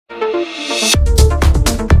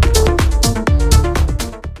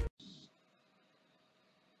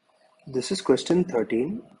This is question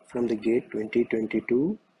 13 from the GATE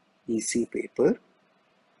 2022 EC paper,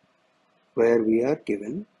 where we are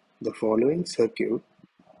given the following circuit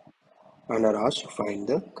and are asked to find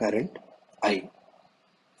the current I.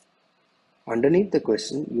 Underneath the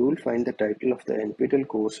question, you will find the title of the NPTEL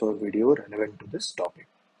course or video relevant to this topic.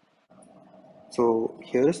 So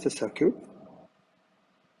here is the circuit.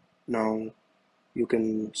 Now you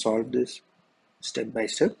can solve this step by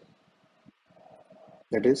step.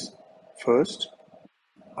 That is, first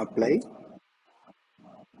apply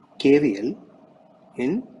KVL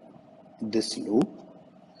in this loop,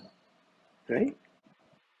 right?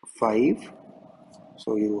 5,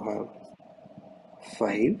 so you have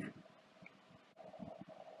 5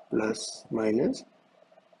 plus minus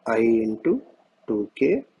I into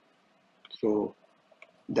 2k, so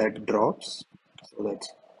that drops, so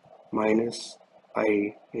that's minus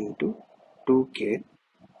I into 2k,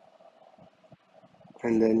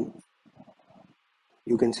 and then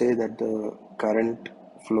you can say that the current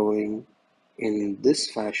flowing in this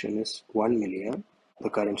fashion is 1 milliamp. The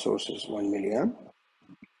current source is 1 milliamp.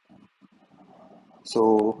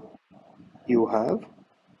 So you have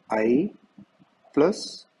I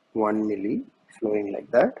plus 1 milli flowing like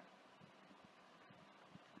that,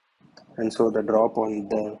 and so the drop on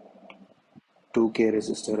the 2k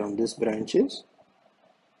resistor on this branch is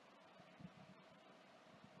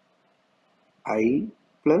I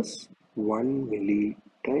plus 1 milli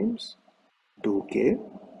times 2k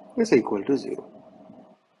is equal to 0.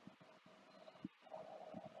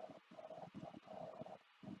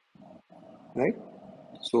 Right?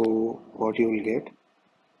 So what you will get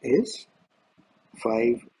is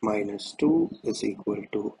 5 minus 2 is equal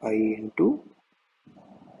to I into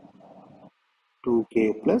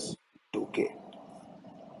 2k plus 2k.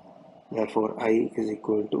 Therefore, I is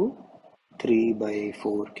equal to 3 by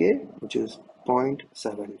 4k, which is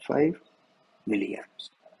 0.75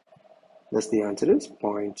 milliamps. Thus, the answer is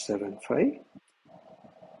 0.75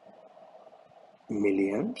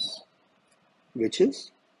 milliamps, which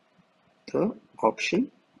is the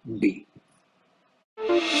option B.